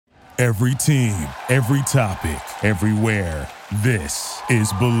Every team, every topic, everywhere. This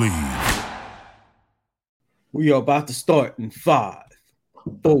is Believe. We are about to start in 5,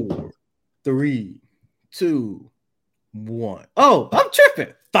 4, 3, 2, 1. Oh, I'm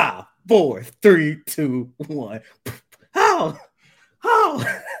tripping. 5, 4, 3, 2, 1. How?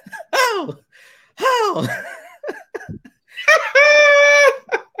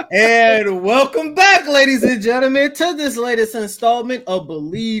 And welcome back, ladies and gentlemen, to this latest installment of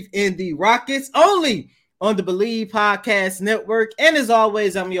Believe in the Rockets, only on the Believe Podcast Network. And as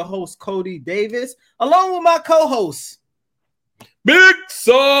always, I'm your host, Cody Davis, along with my co-host, Big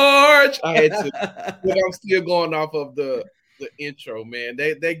Sarge. I had to, but I'm still going off of the intro, man.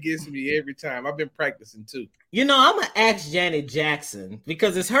 That gets me every time. I've been practicing too. You know, I'm gonna ask Janet Jackson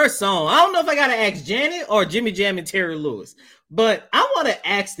because it's her song. I don't know if I gotta ask Janet or Jimmy Jam and Terry Lewis, but I want to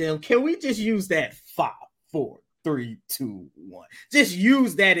ask them, can we just use that 5, 4, 3, 2, 1? Just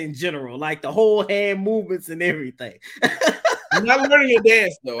use that in general, like the whole hand movements and everything. I'm not learning the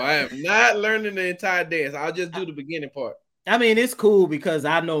dance though. I am not learning the entire dance. I'll just do the beginning part. I mean, it's cool because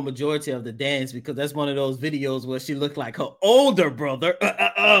I know majority of the dance because that's one of those videos where she looked like her older brother.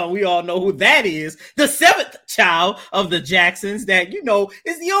 We all know who that is. The 7th child of the Jacksons that, you know,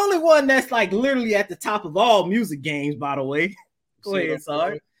 is the only one that's like literally at the top of all music games, by the way. Go ahead,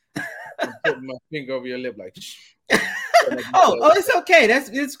 sorry. I'm putting my finger over your lip like, oh, it's okay.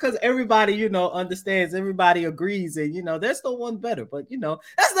 It's because everybody, you know, understands, everybody agrees, and you know, there's no one better. But you know,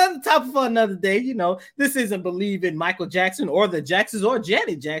 that's another topic for another day. You know, this isn't Believe in Michael Jackson or the Jacksons or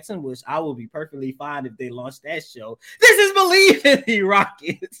Janet Jackson, which I will be perfectly fine if they launch that show. This is Believe in the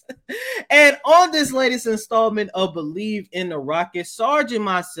Rockets. And on this latest installment of Believe in the Rockets, Sarge and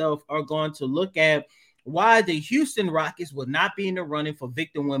myself are going to look at why the Houston Rockets will not be in the running for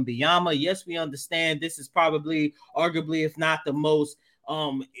Victor Wembanyama. Yes, we understand this is probably, arguably, if not the most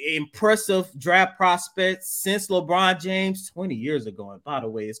impressive draft prospect since LeBron James 20 years ago. And by the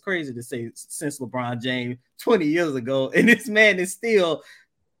way, it's crazy to say since LeBron James 20 years ago, and this man is still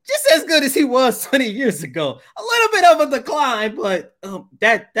just as good as he was 20 years ago. A little bit of a decline, but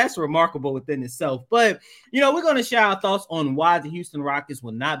that's remarkable within itself. But, you know, we're going to share our thoughts on why the Houston Rockets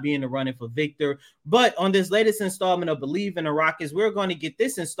will not be in the running for Victor. But on this latest installment of Believe in the Rockets, we're going to get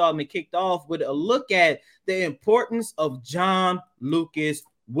this installment kicked off with a look at the importance of John Lucas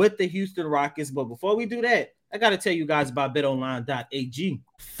with the Houston Rockets. But before we do that, I got to tell you guys about betonline.ag.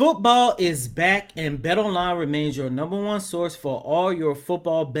 Football is back, and BetOnline remains your number one source for all your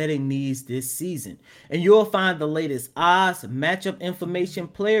football betting needs this season. And you'll find the latest odds, matchup information,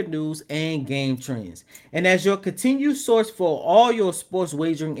 player news, and game trends. And as your continued source for all your sports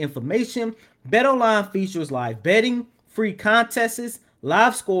wagering information, BetOnline features live betting, free contests,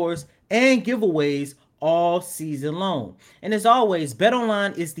 live scores, and giveaways all season long. And as always,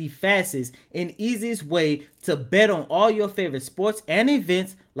 BetOnline is the fastest and easiest way to bet on all your favorite sports and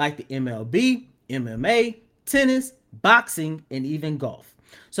events like the MLB, MMA, tennis, boxing, and even golf.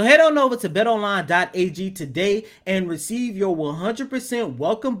 So head on over to betonline.ag today and receive your 100%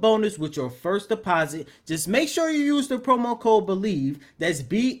 welcome bonus with your first deposit. Just make sure you use the promo code BELIEVE, that's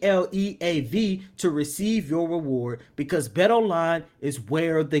BLEAV, to receive your reward, because BetOnline is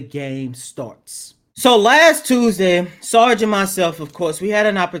where the game starts. So last Tuesday, Sarge and myself, of course, we had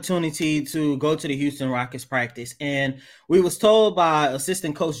an opportunity to go to the Houston Rockets practice, and we was told by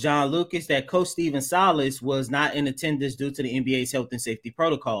assistant coach John Lucas that Coach Stephen Silas was not in attendance due to the NBA's health and safety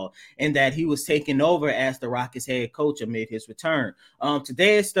protocol, and that he was taking over as the Rockets head coach amid his return.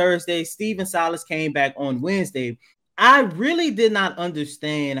 Today is Thursday. Stephen Silas came back on Wednesday. I really did not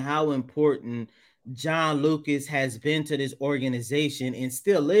understand how important John Lucas has been to this organization and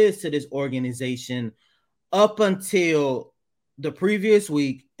still is to this organization up until the previous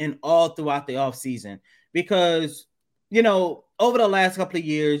week and all throughout the offseason. Because, you know, over the last couple of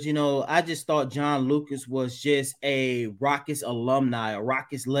years, you know, I just thought John Lucas was just a Rockets alumni, a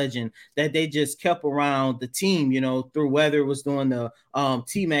Rockets legend that they just kept around the team, you know, through whether it was during the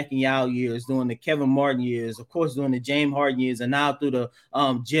T-Mac and Yao years, during the Kevin Martin years, of course, during the James Harden years, and now through the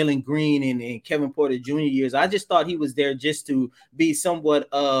Jalen Green and Kevin Porter Jr. years. I just thought he was there just to be somewhat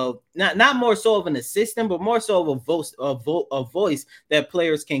of, not more so of an assistant, but more so of a voice that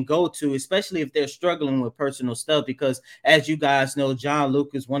players can go to, especially if they're struggling with personal stuff. Because as you guys know, John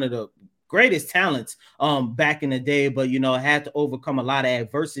Lucas, one of the greatest talents back in the day, but, you know, had to overcome a lot of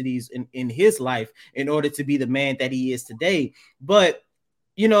adversities in his life in order to be the man that he is today. But,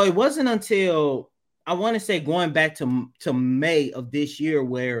 you know, it wasn't until I want to say going back to May of this year,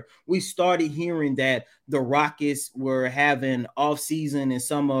 where we started hearing that the Rockets were having off-season and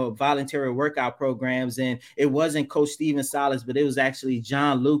summer voluntary workout programs, and it wasn't Coach Stephen Silas, but it was actually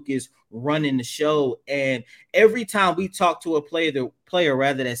John Lucas running the show. And every time we talk to a player,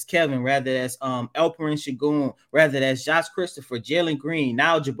 rather that's Kevin, rather that's Alperen Sengun, rather that's Josh Christopher, Jalen Green,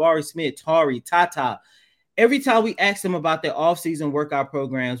 now Jabari Smith, Tari, Tata, every time we ask them about their off-season workout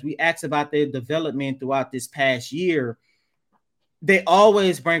programs, we ask about their development throughout this past year, they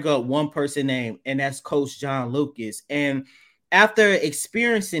always bring up one person name, and that's Coach John Lucas. And after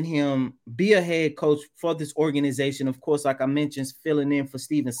experiencing him be a head coach for this organization, of course, like I mentioned, filling in for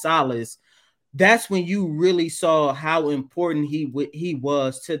Stephen Silas, that's when you really saw how important he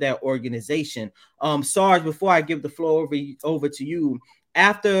was to that organization. Sarge, before I give the floor over to you,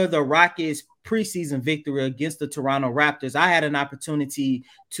 after the Rockets preseason victory against the Toronto Raptors, I had an opportunity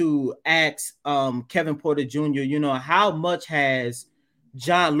to ask Kevin Porter Jr., how much has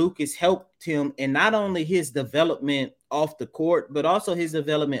John Lucas helped him in not only his development off the court, but also his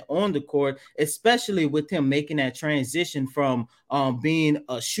development on the court, especially with him making that transition from being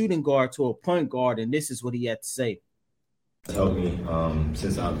a shooting guard to a point guard. And this is what he had to say. It's helped me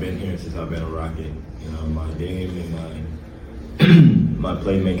since I've been here, since I've been a Rocket. My game and my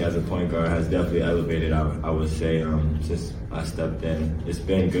playmaking as a point guard has definitely elevated, I would say, since I stepped in. It's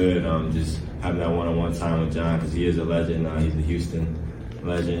been good just having that one-on-one time with John, because he is a legend. He's a Houston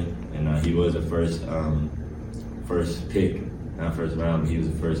legend, and he was the first pick, not first round, but he was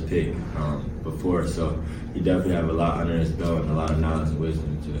the first pick before. So he definitely have a lot under his belt and a lot of knowledge and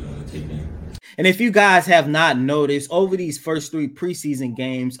wisdom to take in. And if you guys have not noticed, over these first 3 preseason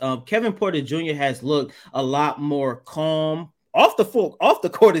games, Kevin Porter Jr. has looked a lot more calm, off the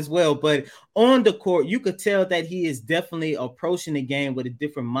court as well, but on the court, you could tell that he is definitely approaching the game with a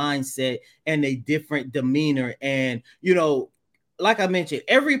different mindset and a different demeanor. And, like I mentioned,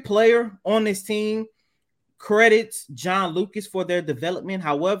 every player on this team credits John Lucas for their development.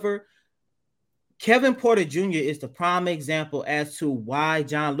 However, Kevin Porter Jr. is the prime example as to why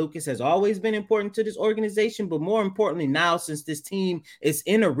John Lucas has always been important to this organization, but more importantly now, since this team is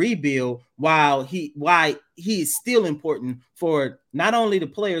in a rebuild, why he is still important for not only the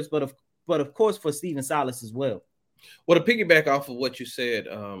players, but of course for Stephen Silas as well. Well, to piggyback off of what you said,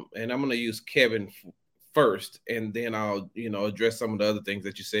 and I'm going to use Kevin first, and then I'll address some of the other things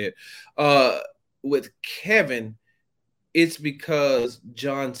that you said. With Kevin, it's because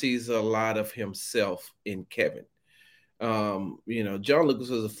John sees a lot of himself in Kevin. John Lucas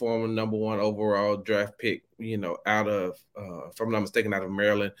was a former number 1 overall draft pick, out of, if I'm not mistaken, out of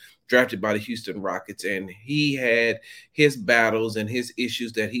Maryland, drafted by the Houston Rockets. And he had his battles and his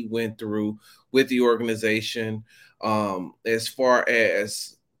issues that he went through with the organization as far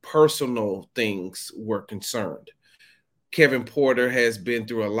as personal things were concerned. Kevin Porter has been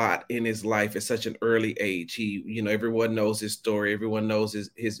through a lot in his life at such an early age. He, everyone knows his story. Everyone knows his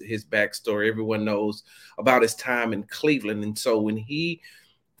backstory. Everyone knows about his time in Cleveland. And so when he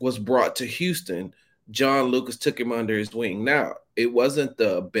was brought to Houston, John Lucas took him under his wing. Now, it wasn't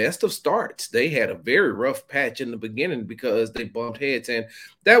the best of starts. They had a very rough patch in the beginning because they bumped heads. And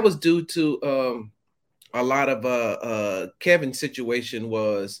that was due to a lot of Kevin's situation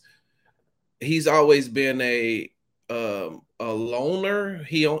was he's always been a loner.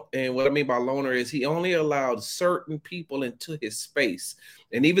 And what I mean by loner is he only allowed certain people into his space,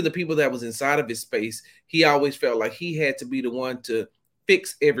 and even the people that was inside of his space, he always felt like he had to be the one to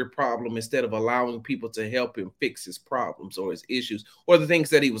fix every problem instead of allowing people to help him fix his problems or his issues or the things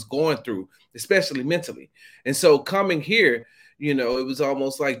that he was going through, especially mentally. And so coming here, it was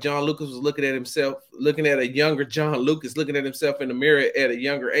almost like John Lucas was looking at himself, looking at a younger John Lucas, looking at himself in the mirror at a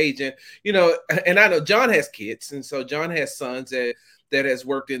younger age. And, and I know John has kids. And so John has sons that has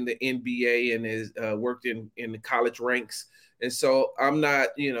worked in the NBA and has worked in the college ranks. And so I'm not,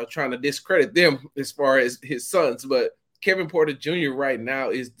 trying to discredit them as far as his sons, but Kevin Porter Jr. right now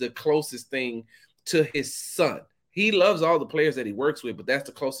is the closest thing to his son. He loves all the players that he works with, but that's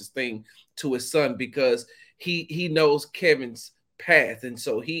the closest thing to his son because he knows Kevin's path. And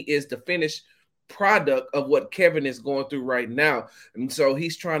so he is the finished product of what Kevin is going through right now. And so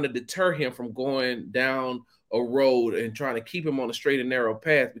he's trying to deter him from going down a road and trying to keep him on a straight and narrow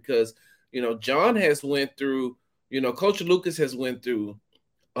path because, John has went through, Coach Lucas has went through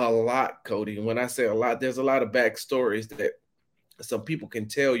a lot, Cody. And when I say a lot, there's a lot of backstories that some people can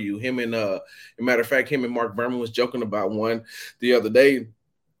tell you. Him and, as a matter of fact, him and Mark Berman was joking about one the other day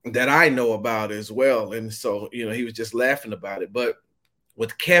that I know about as well. And so, he was just laughing about it. But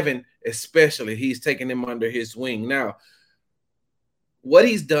with Kevin, especially, he's taking him under his wing. Now, what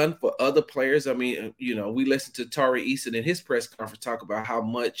he's done for other players. I mean, we listened to Tari Eason in his press conference talk about how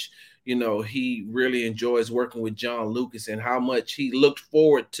much, he really enjoys working with John Lucas and how much he looked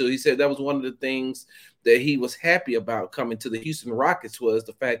forward to. He said that was one of the things that he was happy about coming to the Houston Rockets, was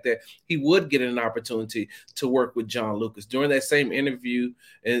the fact that he would get an opportunity to work with John Lucas. During that same interview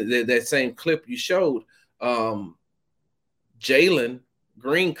and that same clip you showed, Jalen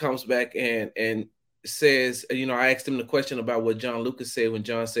Green comes back and says, I asked him the question about what John Lucas said when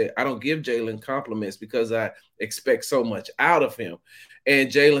John said, I don't give Jalen compliments because I expect so much out of him. And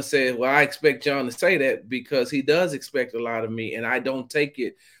Jalen said, well, I expect John to say that because he does expect a lot of me, and I don't take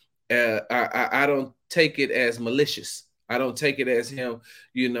it. I don't take it as malicious. I don't take it as him,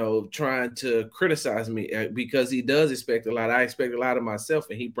 trying to criticize me because he does expect a lot. I expect a lot of myself,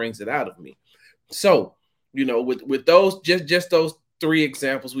 and he brings it out of me. So, with those, just those three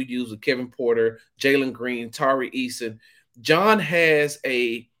examples we use with Kevin Porter, Jalen Green, Tari Eason, John has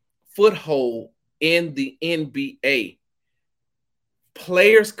a foothold in the NBA.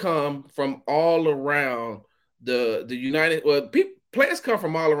 Players come from all around the United. Well, players come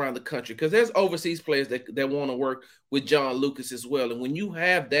from all around the country because there's overseas players that want to work with John Lucas as well. And when you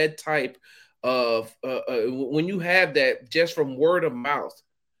have that type of, when you have that just from word of mouth,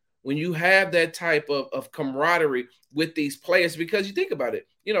 when you have that type of camaraderie with these players, because you think about it,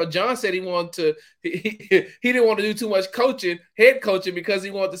 John said he didn't want to do too much head coaching because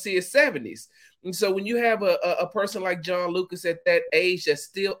he wanted to see his 70s. And so when you have a person like John Lucas at that age that's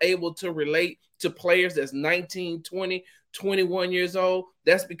still able to relate to players that's 19, 20, 21 years old,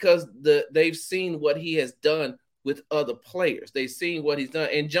 that's because they've seen what he has done with other players. They've seen what he's done.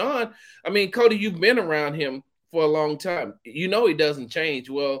 And John, Cody, you've been around him for a long time. He doesn't change.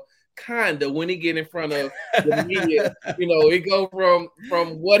 Well, kind of when he get in front of the media, it go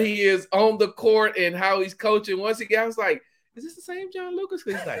from what he is on the court and how he's coaching. Once he got, I was like, is this the same John Lucas?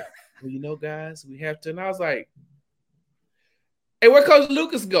 Because he's like, well, guys, we have to. And I was like, hey, where Coach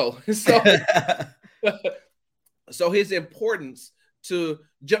Lucas go? So his importance to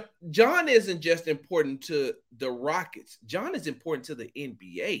John isn't just important to the Rockets. John is important to the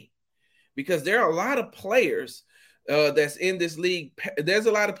NBA because there are a lot of players that's in this league. There's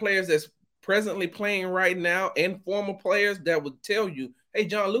a lot of players that's presently playing right now and former players that would tell you, hey,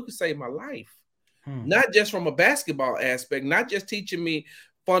 John Lucas saved my life. Not just from a basketball aspect, not just teaching me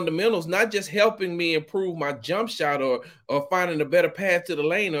fundamentals, not just helping me improve my jump shot or finding a better path to the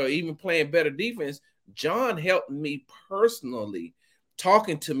lane or even playing better defense. John helped me personally,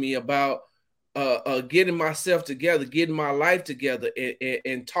 talking to me about getting myself together, getting my life together,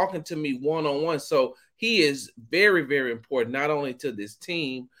 and talking to me one-on-one. So he is very, very important, not only to this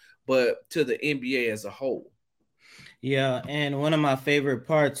team, but to the NBA as a whole. Yeah, and one of my favorite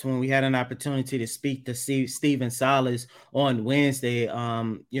parts when we had an opportunity to speak to Stephen Silas on Wednesday,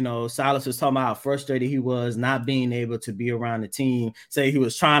 Silas was talking about how frustrated he was not being able to be around the team. Say he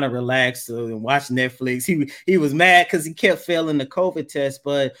was trying to relax and watch Netflix. He was mad because he kept failing the COVID test.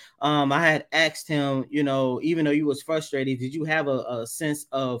 But I had asked him, even though he was frustrated, did you have a sense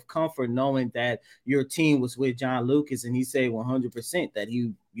of comfort knowing that your team was with John Lucas? And he said 100% that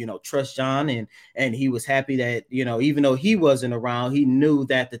he trust John, and he was happy that, even though he wasn't around, he knew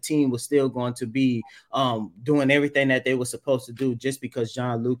that the team was still going to be doing everything that they were supposed to do just because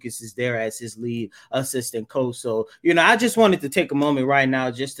John Lucas is there as his lead assistant coach. So, I just wanted to take a moment right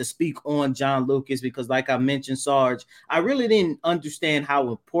now just to speak on John Lucas, because like I mentioned, Sarge, I really didn't understand how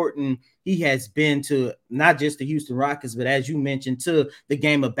important he has been to not just the Houston Rockets, but as you mentioned, to the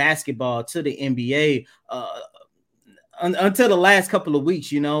game of basketball, to the NBA, until the last couple of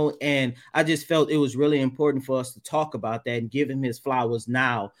weeks, and I just felt it was really important for us to talk about that and give him his flowers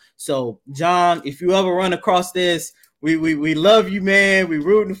now. So, John, if you ever run across this, we love you, man. We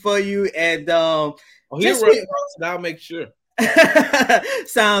rooting for you, and he'll run across it. I'll make sure.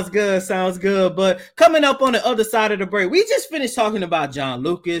 Sounds good. But coming up on the other side of the break, we just finished talking about John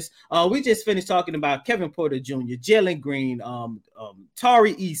Lucas. We just finished talking about Kevin Porter Jr., Jalen Green,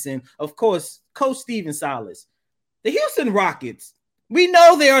 Tari Eason, of course, Coach Stephen Silas. The Houston Rockets, we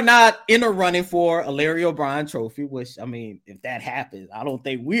know they are not in a running for a Larry O'Brien trophy, which, if that happens, I don't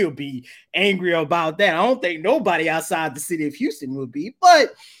think we'll be angry about that. I don't think nobody outside the city of Houston would be.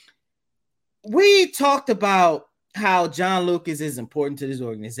 But we talked about how John Lucas is important to this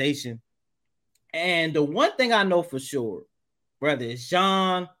organization. And the one thing I know for sure, whether it's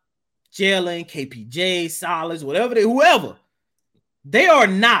John, Jalen, KPJ, Silas, whoever, they are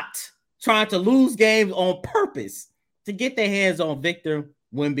not trying to lose games on purpose to get their hands on Victor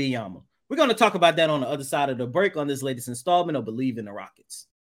Wembanyama. We're going to talk about that on the other side of the break on this latest installment of Believe in the Rockets.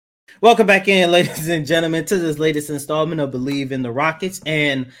 Welcome back in, ladies and gentlemen, to this latest installment of Believe in the Rockets.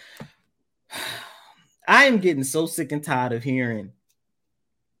 And I am getting so sick and tired of hearing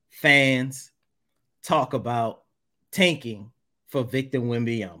fans talk about tanking for Victor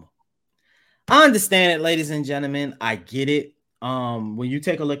Wembanyama. I understand it, ladies and gentlemen. I get it. When you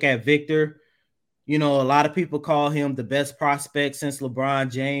take a look at Victor, you know, a lot of people call him the best prospect since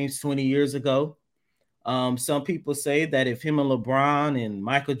LeBron James 20 years ago. Some people say that if him and LeBron and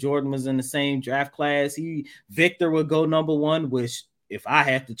Michael Jordan was in the same draft class, Victor would go number one, which if I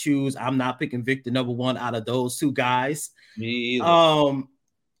had to choose, I'm not picking Victor number one out of those two guys. Me either.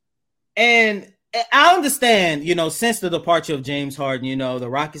 And I understand, you know, since the departure of James Harden, you know, the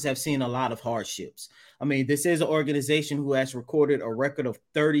Rockets have seen a lot of hardships. I mean, this is an organization who has recorded a record of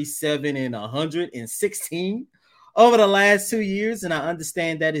 37-116 over the last 2 years. And I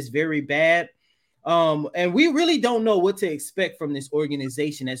understand that is very bad. And we really don't know what to expect from this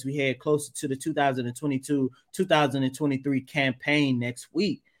organization as we head closer to the 2022-2023 campaign next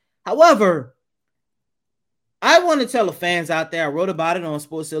week. However, I want to tell the fans out there, I wrote about it on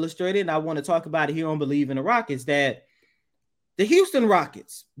Sports Illustrated, and I want to talk about it here on Believe in the Rockets, that the Houston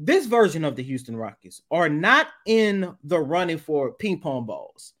Rockets, this version of the Houston Rockets, are not in the running for ping pong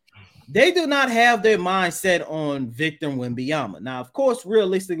balls. They do not have their mindset on Victor Wembanyama. Now, of course,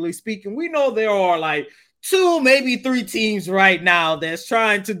 realistically speaking, we know there are like 2, maybe 3 teams right now that's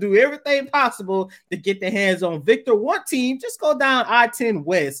trying to do everything possible to get their hands on Victor. One team, just go down I-10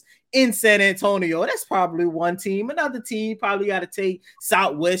 West in San Antonio. That's probably one team. Another team probably got to take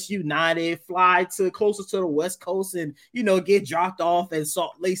Southwest United, fly to closer to the West Coast and, you know, get dropped off in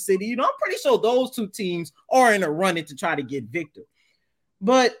Salt Lake City. You know, I'm pretty sure those 2 teams are in a running to try to get Victor.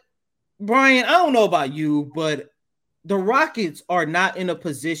 But Brian, I don't know about you, but the Rockets are not in a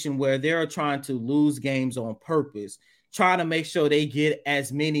position where they're trying to lose games on purpose, trying to make sure they get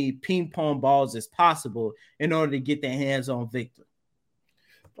as many ping pong balls as possible in order to get their hands on Victor.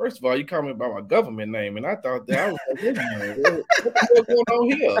 First of all, you called me by my government name, and I thought that I was like, what's going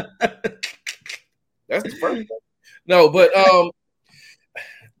on here? That's the first thing. No, but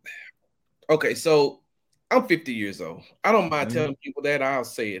okay, so I'm 50 years old. I don't mind telling people that. I'll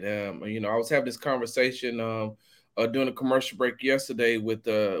say it. You know, I was having this conversation during a commercial break yesterday with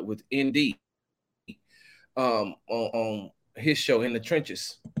ND on his show In the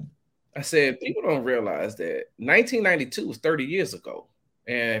Trenches. I said, people don't realize that 1992 was 30 years ago.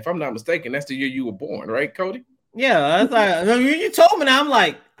 And if I'm not mistaken, that's the year you were born, right, Cody? Yeah, that's like, you told me that. I'm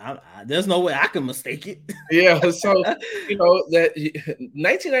like, there's no way I can mistake it. Yeah, so, you know, that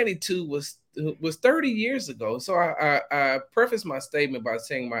 1992 was 30 years ago. So I prefaced my statement by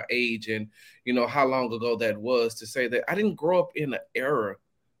saying my age and, you know, how long ago that was, to say that I didn't grow up in an era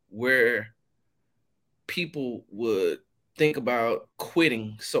where people would think about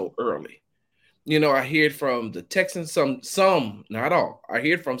quitting so early. You know, I hear it from the Texans, some, not all. I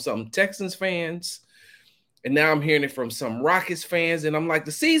hear it from some Texans fans, and now I'm hearing it from some Rockets fans, and I'm like,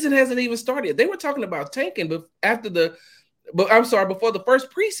 the season hasn't even started. They were talking about tanking before the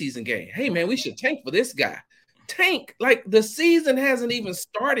first preseason game. Hey, man, we should tank for this guy. Tank, like the season hasn't even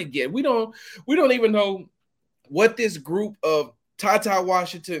started yet. We don't even know what this group of Ty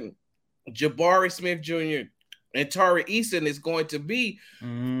Washington, Jabari Smith Jr., and Tari Eason is going to be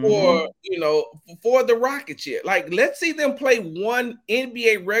for the Rockets yet. Like, let's see them play one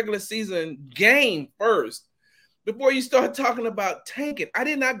NBA regular season game first before you start talking about tanking. I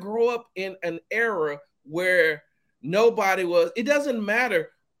did not grow up in an era where nobody was. It doesn't matter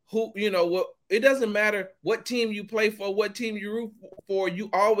who, you know, what. It doesn't matter what team you play for, what team you root for. You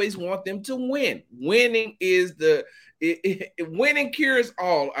always want them to win. Winning is winning cures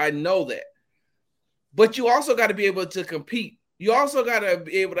all. I know that. But you also got to be able to compete. You also got to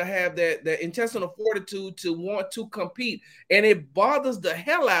be able to have that intestinal fortitude to want to compete. And it bothers the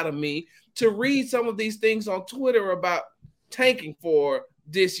hell out of me to read some of these things on Twitter about tanking for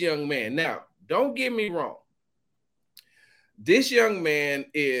this young man. Now, don't get me wrong. This young man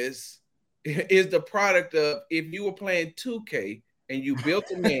is the product of, if you were playing 2K and you built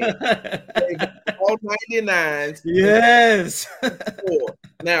a man, all 99s. Yes.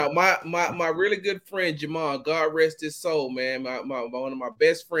 Now, my really good friend Jamon, God rest his soul, man, my one of my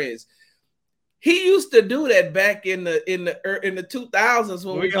best friends. He used to do that back in the 2000s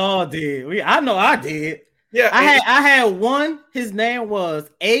when we all did. I know I did. Yeah, I had one. His name was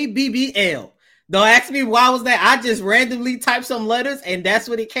ABBL. Don't ask me why was that. I just randomly typed some letters, and that's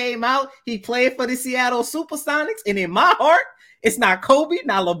when it came out. He played for the Seattle Supersonics, and in my heart, it's not Kobe,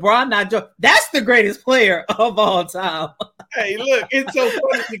 not LeBron, not Joe. That's the greatest player of all time. Hey, look, it's so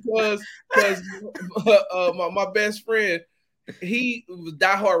funny because my best friend, he was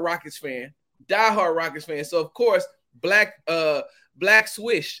diehard Rockets fan. So of course, Black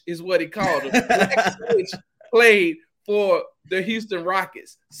Swish is what he called him. Black Swish played for the Houston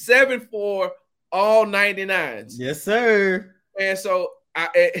Rockets. 7'4", all 99s. Yes, sir. And so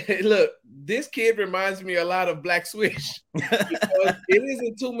look, this kid reminds me a lot of Black Swish because it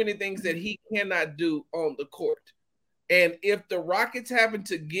isn't too many things that he cannot do on the court. And if the Rockets happen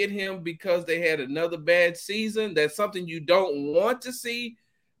to get him because they had another bad season, that's something you don't want to see,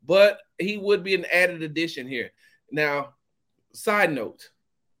 but he would be an added addition here. Now, side note,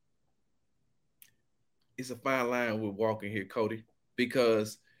 it's a fine line we're walking here, Cody,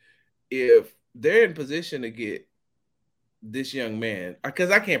 because if they're in position to get this young man,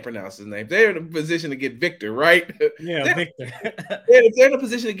 because I can't pronounce his name, they're in a position to get Victor, right? Yeah, Victor. If they're in a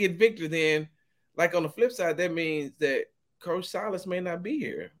position to get Victor, then like on the flip side, that means that Coach Silas may not be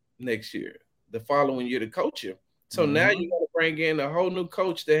here next year, the following year to coach him. So now you got to bring in a whole new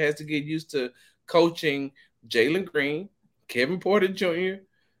coach that has to get used to coaching Jalen Green, Kevin Porter Jr.,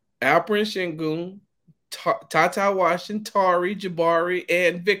 Alperen Sengun, Tata Washington, Tari, Jabari,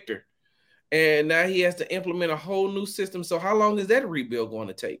 and Victor. And now he has to implement a whole new system. So how long is that rebuild going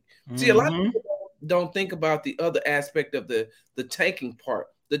to take? See, a lot of people don't think about the other aspect of the tanking part.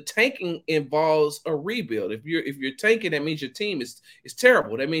 The tanking involves a rebuild. If you're tanking, that means your team is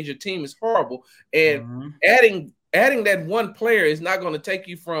terrible. That means your team is horrible. And adding that one player is not going to take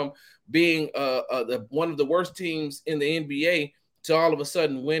you from being one of the worst teams in the NBA to all of a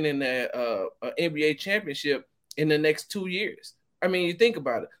sudden winning an NBA championship in the next 2 years. I mean, you think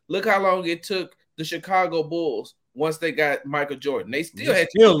about it. Look how long it took the Chicago Bulls once they got Michael Jordan. They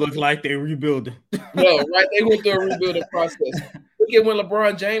still look like they rebuilding. No, right? They went through a rebuilding process. Look at when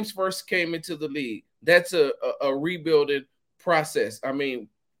LeBron James first came into the league. That's a rebuilding process. I mean,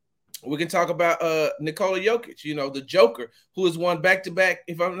 we can talk about Nikola Jokic, the Joker, who has won back-to-back,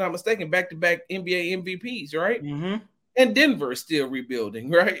 if I'm not mistaken, back-to-back NBA MVPs, right? Mm-hmm. And Denver is still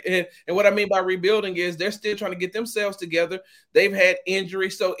rebuilding, right? And what I mean by rebuilding is they're still trying to get themselves together. They've had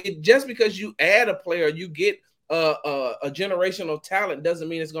injuries. So just because you add a player, you get a generational talent doesn't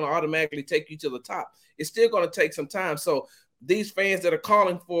mean it's going to automatically take you to the top. It's still going to take some time. So these fans that are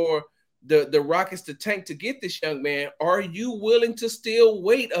calling for the Rockets to tank to get this young man, are you willing to still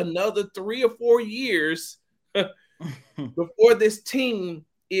wait another 3 or 4 years before this team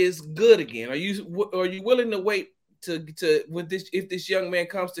is good again? Are you willing to wait if this young man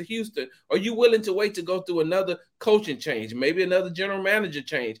comes to Houston? Are you willing to wait to go through another coaching change, maybe another general manager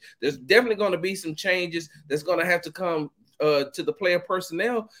change? There's definitely going to be some changes that's going to have to come to the player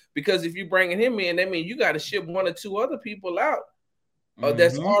personnel, because if you're bringing him in, that means you got to ship 1 or 2 other people out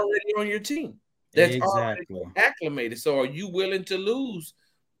that's already on your team, that's already acclimated. So are you willing to lose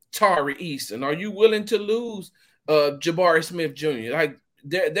Tari Eason? Are you willing to lose Jabari Smith Jr.? Like,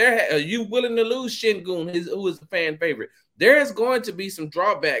 are you willing to lose Sengun, who is a fan favorite? There is going to be some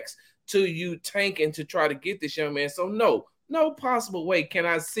drawbacks to you tanking to try to get this young man. So no possible way can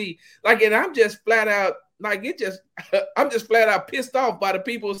I see. And I'm just flat out I'm just flat out pissed off by the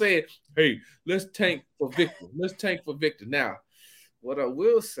people saying, "Hey, let's tank for Victor. Let's tank for Victor." Now, what I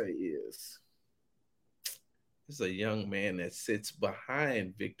will say is, there's a young man that sits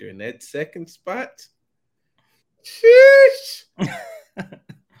behind Victor in that second spot. Sheesh.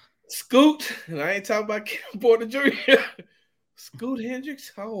 Scoot, and I ain't talking about Kevin Porter Jr. Scoot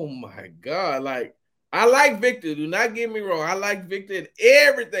Hendricks. Oh my God! I like Victor. Do not get me wrong. I like Victor and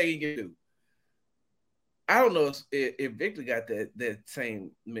everything he can do. I don't know if Victor got that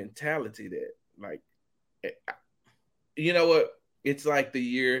same mentality that, you know what? It's like 2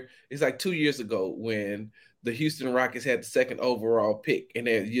 years ago when the Houston Rockets had the second overall pick, and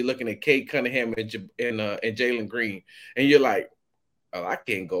then you're looking at Cade Cunningham and Jalen Green, and you're like, oh, I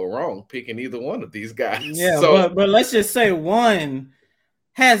can't go wrong picking either one of these guys. Yeah, so, but let's just say one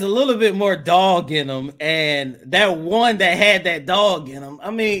has a little bit more dog in him, and that one that had that dog in him, I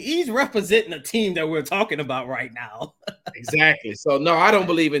mean, he's representing the team that we're talking about right now. Exactly. So, no, I don't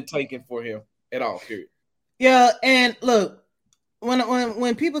believe in tanking for him at all, period. Yeah, and look,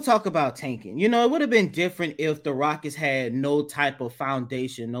 when people talk about tanking, it would have been different if the Rockets had no type of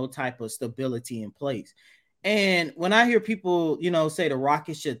foundation, no type of stability in place. And when I hear people, say the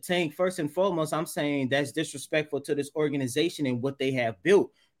Rockets should tank, first and foremost, I'm saying that's disrespectful to this organization and what they have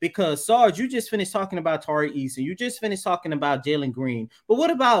built. Because, Sarge, you just finished talking about Tari Eason. You just finished talking about Jalen Green. But what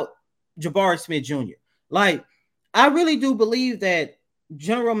about Jabari Smith Jr.? I really do believe that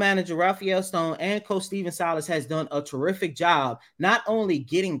General Manager Raphael Stone and Coach Stephen Silas has done a terrific job, not only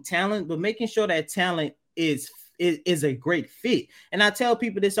getting talent, but making sure that talent is a great fit. And I tell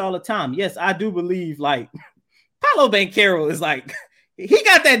people this all the time. Yes, I do believe Paolo Banchero is like, he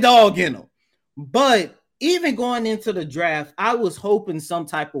got that dog in him. But even going into the draft, I was hoping some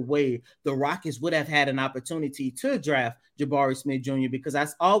type of way the Rockets would have had an opportunity to draft Jabari Smith Jr. because I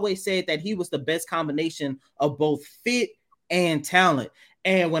always said that he was the best combination of both fit and talent.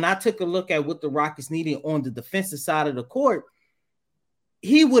 And when I took a look at what the Rockets needed on the defensive side of the court,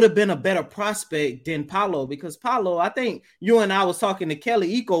 he would have been a better prospect than Paolo, because Paolo, I think you and I was talking to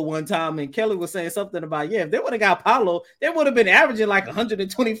Kelly Eco one time, and Kelly was saying something about, yeah, if they would have got Paolo, they would have been averaging like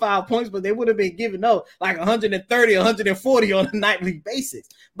 125 points, but they would have been giving up like 130, 140 on a nightly basis.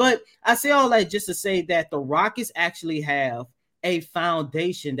 But I say all that just to say that the Rockets actually have a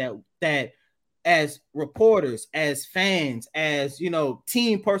foundation that as reporters, as fans, as, you know,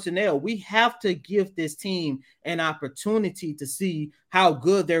 team personnel, we have to give this team an opportunity to see how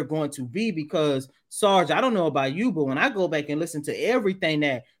good they're going to be. Because, Sarge, I don't know about you, but when I go back and listen to everything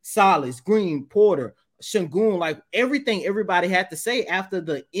that Salas, Green, Porter, Sengun, like everything everybody had to say after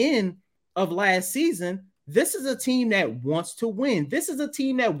the end of last season, this is a team that wants to win. This is a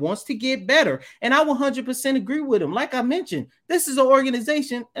team that wants to get better. And I 100% agree with him. Like I mentioned, this is an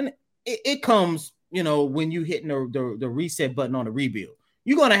organization, and it comes, you know, when you hitting the reset button on the rebuild.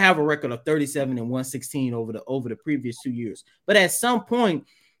 You're going to have a record of 37 and 116 over the previous 2 years. But at some point,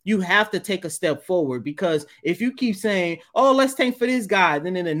 you have to take a step forward, because if you keep saying, oh, let's tank for this guy,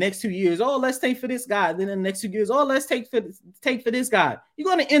 then in the next 2 years, oh, let's tank for this guy, then in the next 2 years, oh, let's take for this guy, you're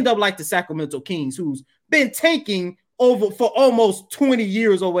going to end up like the Sacramento Kings, who's been tanking over for almost 20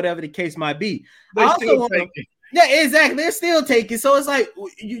 years or whatever the case might be. Yeah, exactly. They're still taking. So it's like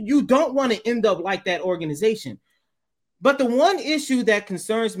you don't want to end up like that organization. But the one issue that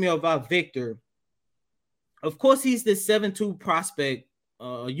concerns me about Victor, of course, he's this 7'2" prospect,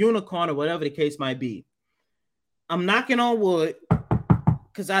 unicorn, or whatever the case might be. I'm knocking on wood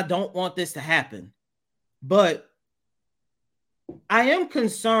because I don't want this to happen. But I am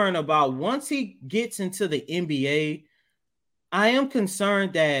concerned about once he gets into the NBA, I am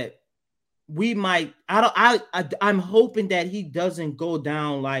concerned that we might, I'm hoping that he doesn't go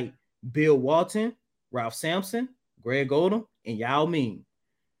down like Bill Walton, Ralph Sampson, Greg Oden, and Yao Ming.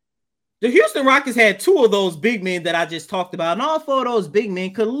 The Houston Rockets had 2 of those big men that I just talked about, and all 4 of those big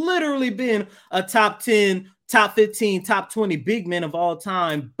men could literally been a top 10, top 15, top 20 big men of all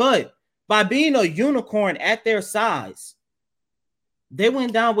time. But by being a unicorn at their size, they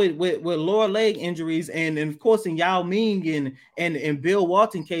went down with lower leg injuries, and of course in Yao Ming and Bill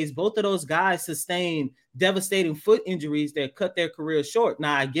Walton case, both of those guys sustained devastating foot injuries that cut their career short.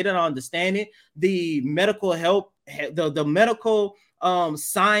 Now I get it, I understand it. The medical help, the medical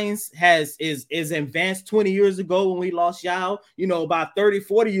science is advanced 20 years ago when we lost Yao. You know, about 30,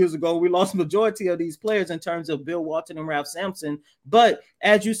 40 years ago, we lost majority of these players in terms of Bill Walton and Ralph Sampson. But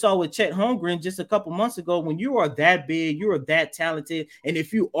as you saw with Chet Holmgren just a couple months ago, when you are that big, you are that talented, and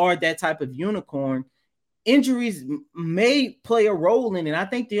if you are that type of unicorn, injuries may play a role in it. I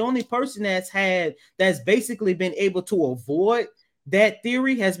think the only person that's basically been able to avoid that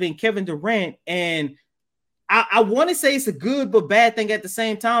theory has been Kevin Durant. And I want to say it's a good but bad thing at the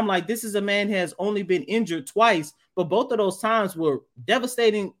same time. Like, this is a man who has only been injured twice, but both of those times were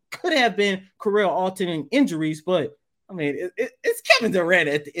devastating, could have been career-altering injuries. But, I mean, it's Kevin Durant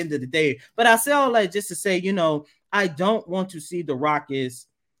at the end of the day. But I say all that just to say, you know, I don't want to see the Rockets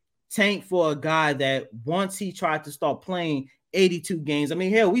tank for a guy that once he tried to start playing 82 games. I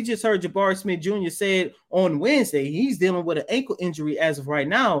mean, hell, we just heard Jabari Smith Jr. said on Wednesday he's dealing with an ankle injury as of right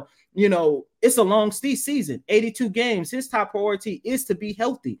now. You know, it's a long season, 82 games. His top priority is to be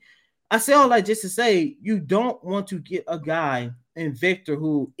healthy. I say all that just to say you don't want to get a guy in Victor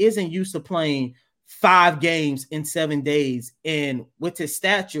who isn't used to playing 5 games in 7 days, and with his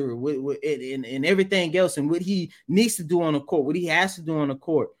stature, and everything else, and what he needs to do on the court, what he has to do on the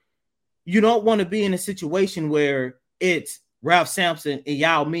court. You don't want to be in a situation where it's Ralph Sampson and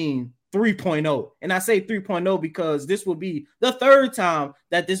Yao Ming 3.0. And I say 3.0 because this will be the 3rd time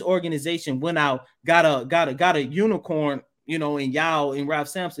that this organization went out, got a unicorn, you know, in Yao and Ralph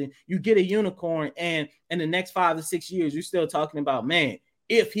Sampson. You get a unicorn, and in the next 5 to 6 years, you're still talking about, man,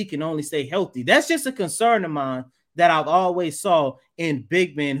 if he can only stay healthy. That's just a concern of mine that I've always saw in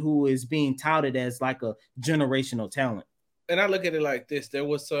big men who is being touted as like a generational talent. And I look at it like this. There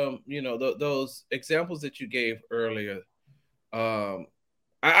was some, you know, those examples that you gave earlier.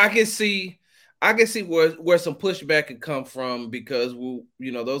 I can see where some pushback could come from, because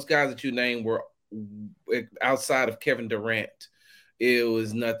you know, those guys that you named were outside of Kevin Durant. It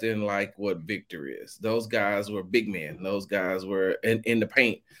was nothing like what Victor is. Those guys were big men. Those guys were in the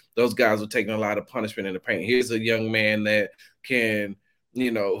paint. Those guys were taking a lot of punishment in the paint. Here's a young man that can,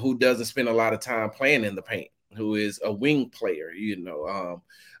 you know, who doesn't spend a lot of time playing in the paint. who is a wing player.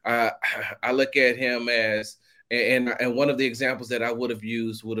 I look at him as, and one of the examples that I would have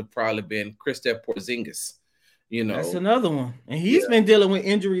used would have probably been Kristaps Porzingis. That's another one, and he's been dealing with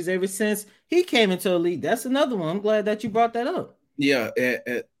injuries ever since he came into the league. That's another one. I'm glad that you brought that up. Yeah,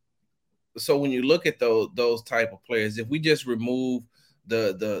 and so when you look at those type of players, if we just remove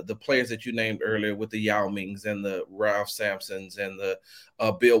the players that you named earlier with the Yao Mings and the Ralph Sampsons and the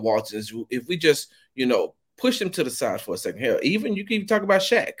Bill Waltons, if we just push them to the side for a second, hell, even you can talk about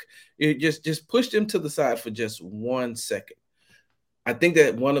Shaq, just push them to the side for just 1 second. I think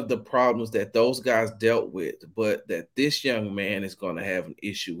that one of the problems that those guys dealt with, but that this young man is going to have an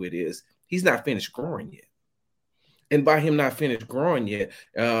issue with, is he's not finished growing yet. And by him not finished growing yet,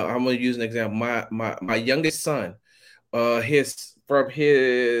 I'm going to use an example. My youngest son, from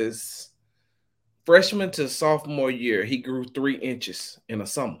his freshman to sophomore year, he grew 3 inches in a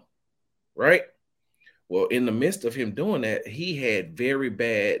summer, right? Well, in the midst of him doing that, he had very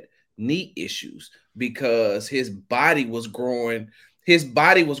bad knee issues because his body was growing. His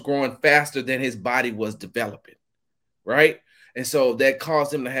body was growing faster than his body was developing, right? And so that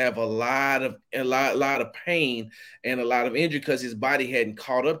caused him to have a lot of pain and a lot of injury because his body hadn't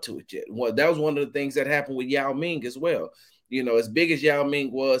caught up to it yet. Well, that was one of the things that happened with Yao Ming as well. As big as Yao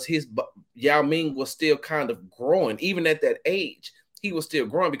Ming was, Yao Ming was still kind of growing. Even at that age, he was still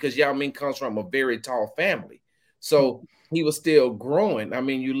growing because Yao Ming comes from a very tall family. So he was still growing. I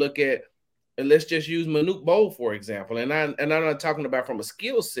mean, you look at, and let's just use Manute Bol, for example. And I'm not talking about from a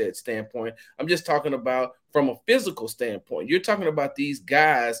skill set standpoint. I'm just talking about from a physical standpoint. You're talking about these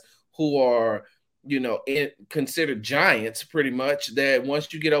guys who are, considered giants pretty much, that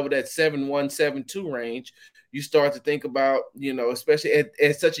once you get over that 7'1", 7'2" range, you start to think about, especially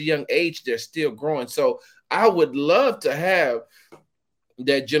at such a young age, they're still growing. So I would love to have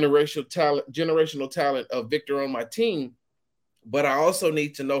that generational talent of Victor on my team. But I also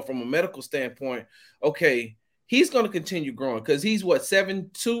need to know from a medical standpoint, okay, he's going to continue growing because he's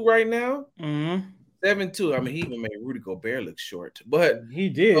 7'2" right now? Mm-hmm. 7'2". I mean, he even made Rudy Gobert look short. But he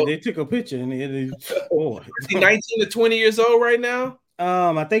did. They took a picture and is he 19 to 20 years old right now?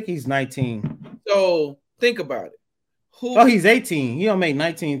 I think he's 19. So think about it. He's 18. He don't make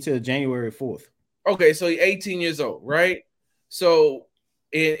 19 till January 4th. Okay, so he's 18 years old, right? So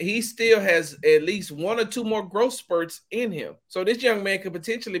and he still has at least 1 or 2 more growth spurts in him. So this young man could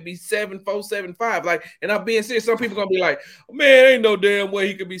potentially be 7'4", 7'5". Like, and I'm being serious. Some people gonna be like, man, ain't no damn way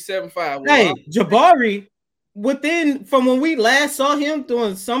he could be 7'5". Well, hey, Jabari, from when we last saw him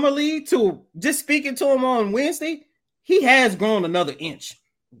during summer league to just speaking to him on Wednesday, he has grown another inch.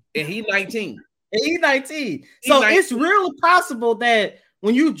 And he's 19. It's really possible that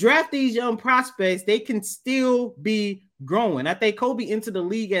when you draft these young prospects, they can still be growing. I think Kobe entered the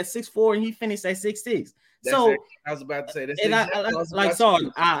league at 6'4" and he finished at 6'6". So I was about to say this.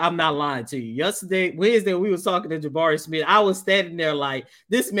 I'm not lying to you. Wednesday, we was talking to Jabari Smith. I was standing there like,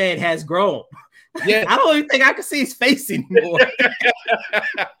 this man has grown. Yeah, I don't even think I can see his face anymore.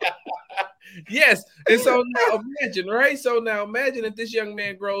 Yes, and so now imagine, right? So now imagine if this young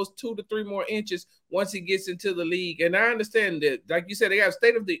man grows 2 to 3 more inches once he gets into the league. And I understand that, like you said, they have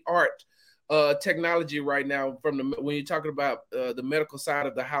state of the art technology right now when you're talking about the medical side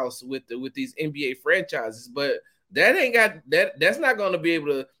of the house with these NBA franchises, but that's not going to be able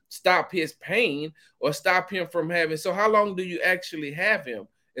to stop his pain or stop him from having. So how long do you actually have him?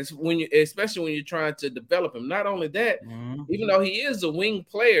 It's especially when you're trying to develop him. Not only that, even though he is a wing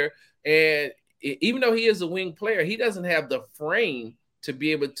player, and even though he is a wing player, he doesn't have the frame to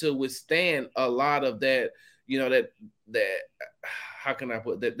be able to withstand a lot of that, that how can I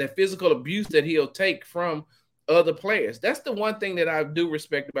put that physical abuse that he'll take from other players. That's the one thing that I do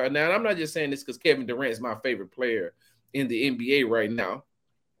respect about now. And I'm not just saying this because Kevin Durant is my favorite player in the NBA right now,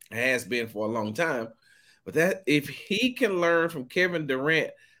 has been for a long time. But that if he can learn from Kevin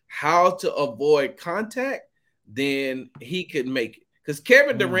Durant how to avoid contact, then he could make it. Because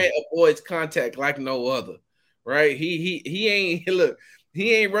Kevin Durant avoids contact like no other, right? He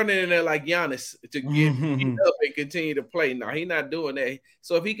ain't running in there like Giannis to get up and continue to play. No, he's not doing that.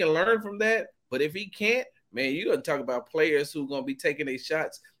 So if he can learn from that, but if he can't, man, you're gonna talk about players who are gonna be taking their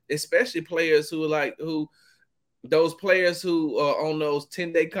shots, especially players those players who are on those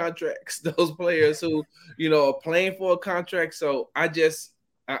 10-day contracts, those players who are playing for a contract. So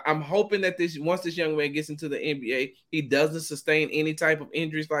I'm hoping that once this young man gets into the NBA, he doesn't sustain any type of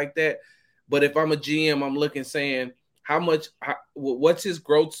injuries like that. But if I'm a GM, I'm looking saying what's his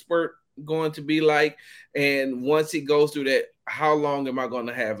growth spurt going to be like, and once he goes through that, how long am I going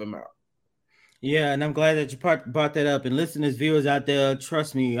to have him out? Yeah, and I'm glad that you brought that up. And listeners, viewers out there,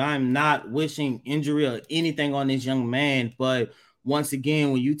 trust me, I'm not wishing injury or anything on this young man. But once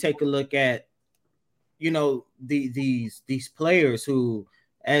again, when you take a look at, these players who,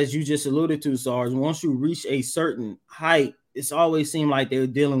 as you just alluded to, Sarge, once you reach a certain height, it's always seemed like they're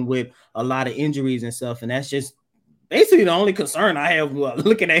dealing with a lot of injuries and stuff. And that's just basically the only concern I have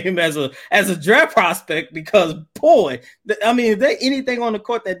looking at him as a draft prospect, because boy, I mean, if there's anything on the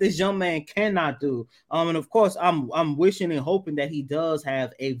court that this young man cannot do, and of course, I'm wishing and hoping that he does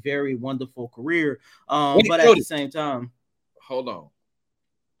have a very wonderful career. But at the same time, hold on.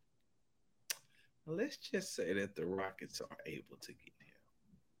 Let's just say that the Rockets are able to get him.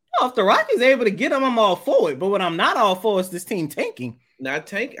 Oh, if the Rockets are able to get him, I'm all for it. But what I'm not all for is this team tanking. Not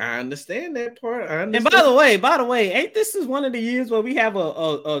tank. I understand that part. I understand. And by the way, ain't this is one of the years where we have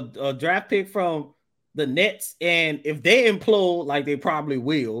a draft pick from the Nets, and if they implode like they probably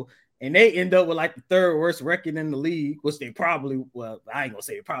will, and they end up with like the third worst record in the league, which they probably, well, I ain't gonna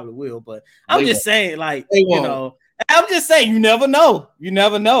say they probably will, but I'm just saying, like, I'm just saying, you never know. You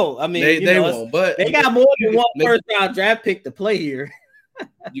never know. I mean, they won't, but they got more than one first round draft pick to play here.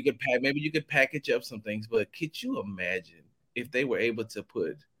 Maybe you could package up some things, but could you imagine if they were able to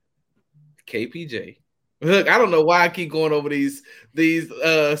put KPJ? Look, I don't know why I keep going over these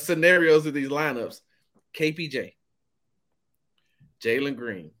scenarios of these lineups. KPJ, Jalen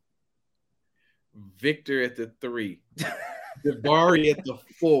Green, Victor at the 3, Jabari at the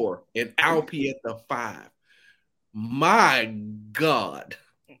 4, and Alpi at the 5. My God.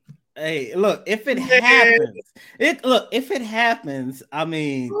 Hey, look, if it happens, I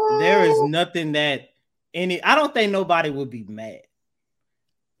mean, there is nothing that I don't think nobody would be mad.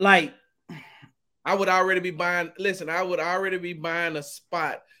 Like, I would already be buying a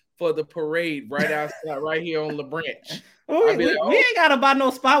spot for the parade right outside, right here on the branch. We ain't gotta buy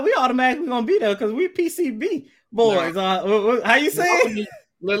no spot. We automatically gonna be there because we PCB boys. How you say?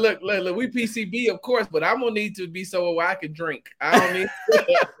 Look, we PCB, of course, but I'm gonna need to be somewhere where I can drink. I don't need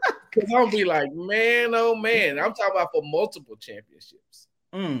because I'm gonna be like, man, oh man. I'm talking about for multiple championships.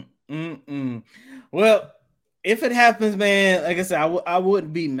 Well, if it happens, man, like I said, I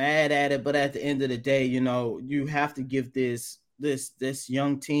wouldn't be mad at it, but at the end of the day, you have to give this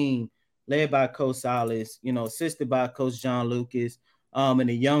young team led by Coach Silas, assisted by Coach John Lucas, and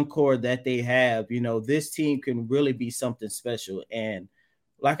the young core that they have, this team can really be something special. And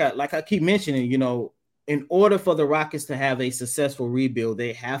like I keep mentioning, in order for the Rockets to have a successful rebuild,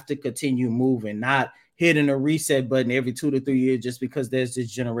 they have to continue moving, not hitting a reset button every 2 to 3 years just because there's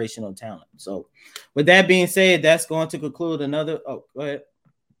this generational talent. So with that being said, that's going to conclude another. Oh, go ahead.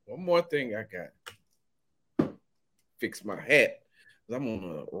 One more thing I got. Fix my hat. I'm on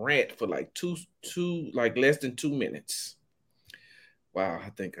a rant for like less than 2 minutes. Wow, I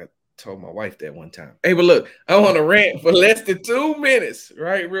think I told my wife that one time. Hey, but look, I want to rant for less than 2 minutes,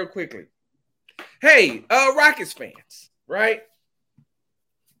 right? Real quickly. Hey, Rockets fans, right?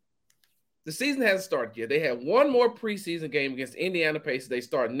 The season hasn't started yet. They have one more preseason game against Indiana Pacers. They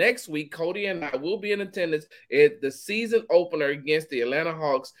start next week. Cody and I will be in attendance at the season opener against the Atlanta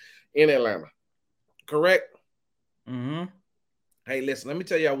Hawks in Atlanta. Correct? Mm-hmm. Hey, listen, let me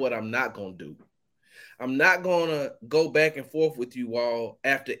tell y'all what I'm not going to do. I'm not going to go back and forth with you all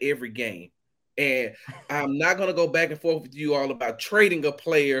after every game. And I'm not going to go back and forth with you all about trading a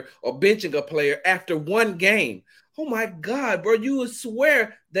player or benching a player after one game. Oh, my God, bro. You would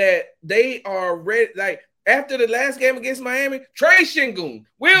swear that they are ready. Like, after the last game against Miami, trade Sengun.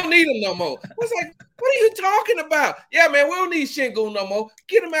 We don't need him no more. I was like, what are you talking about? Yeah, man, we don't need Sengun no more.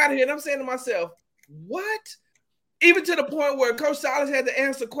 Get him out of here. And I'm saying to myself, what? Even to the point where Coach Silas had to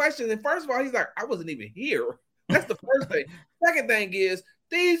answer questions. And first of all, he's like, I wasn't even here. That's the first thing. Second thing is,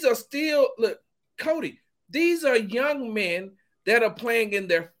 these are still, look, Cody, these are young men that are playing in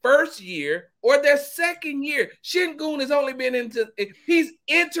their first year or their second year. Sengun has only been he's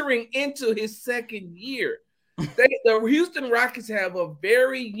entering into his second year. The Houston Rockets have a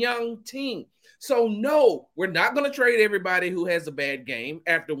very young team. So no, we're not going to trade everybody who has a bad game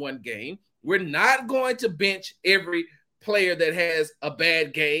after one game. We're not going to bench every player that has a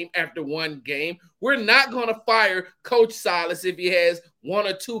bad game after one game. We're not going to fire Coach Silas if he has one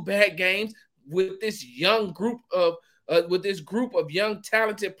or two bad games with this young group of young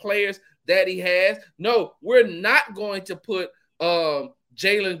talented players that he has. No, we're not going to put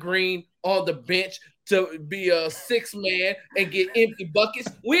Jalen Green on the bench to be a sixth man and get empty buckets.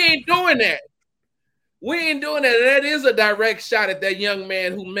 We ain't doing that. We ain't doing that. That is a direct shot at that young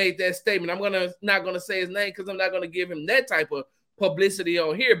man who made that statement. I'm not gonna say his name because I'm not gonna give him that type of publicity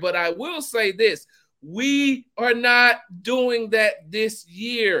on here. But I will say this: we are not doing that this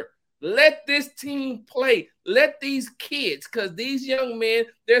year. Let this team play. Let these kids, because these young men,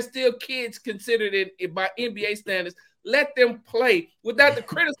 they're still kids considered by NBA standards. Let them play without the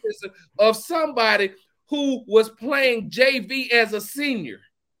criticism of somebody who was playing JV as a senior.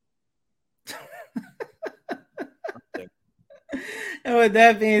 And with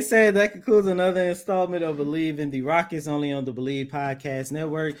that being said, that concludes another installment of Believe in the Rockets, only on the Believe Podcast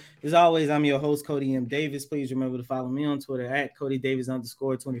Network. As always, I'm your host, Cody M. Davis. Please remember to follow me on Twitter at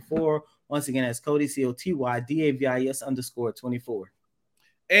CodyDavis_24. Once again, that's Cody, COTYDAVIS_24.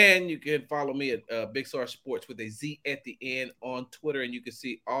 And you can follow me at Big Star Sports with a Z at the end on Twitter, and you can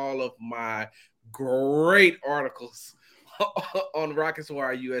see all of my great articles on Rockets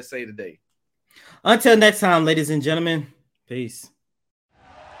Wire USA Today. Until next time, ladies and gentlemen, peace.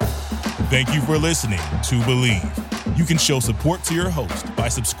 Thank you for listening to Believe. You can show support to your host by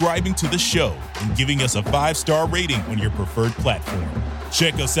subscribing to the show and giving us a 5-star rating on your preferred platform.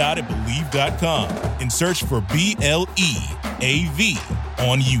 Check us out at Believe.com and search for BLEAV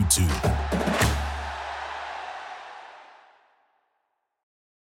on YouTube.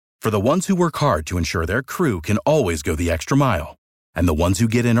 For the ones who work hard to ensure their crew can always go the extra mile, and the ones who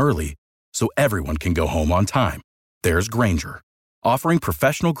get in early so everyone can go home on time, there's Grainger, offering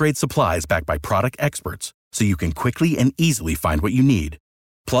professional-grade supplies backed by product experts so you can quickly and easily find what you need.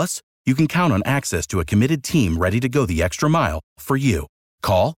 Plus, you can count on access to a committed team ready to go the extra mile for you.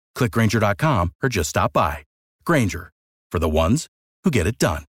 Call, click Grainger.com, or just stop by. Grainger, for the ones who get it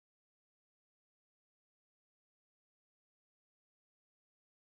done.